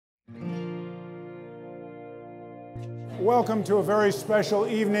Welcome to a very special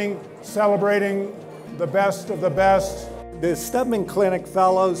evening celebrating the best of the best. The Steadman Clinic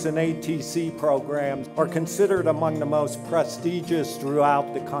Fellows and ATC programs are considered among the most prestigious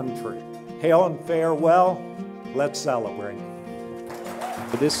throughout the country. Hail and farewell, let's celebrate.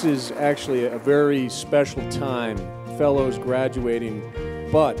 This is actually a very special time, fellows graduating,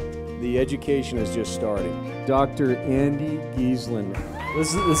 but the education is just starting. Dr. Andy Giesland.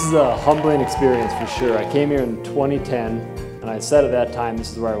 This is a humbling experience for sure. I came here in 2010, and I said at that time,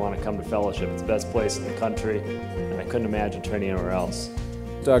 this is where I want to come to fellowship. It's the best place in the country, and I couldn't imagine training anywhere else.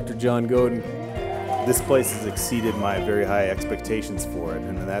 Dr. John Godin. This place has exceeded my very high expectations for it,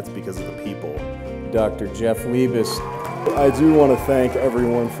 and that's because of the people. Dr. Jeff Liebes. I do want to thank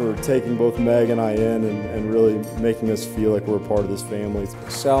everyone for taking both Meg and I in and really making us feel like we're a part of this family.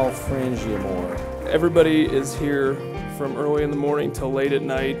 Sal Frangiamore. Everybody is here from early in the morning till late at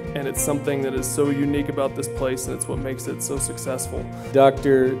night, and it's something that is so unique about this place, and it's what makes it so successful.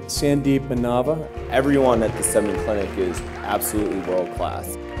 Dr. Sandeep Manava. Everyone at the Steadman Clinic is absolutely world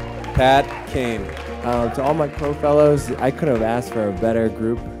class. Pat Kane. To all my co-fellows, I couldn't have asked for a better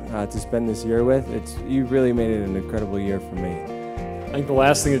group to spend this year with. You really made it an incredible year for me. I think the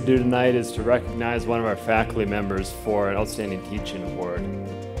last thing to do tonight is to recognize one of our faculty members for an Outstanding Teaching Award.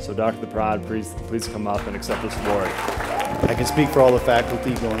 So Dr. Prod, please come up and accept this award. I can speak for all the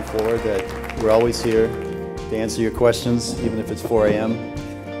faculty going forward that we're always here to answer your questions, even if it's 4 a.m.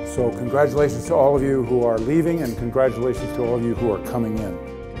 So congratulations to all of you who are leaving, and congratulations to all of you who are coming in.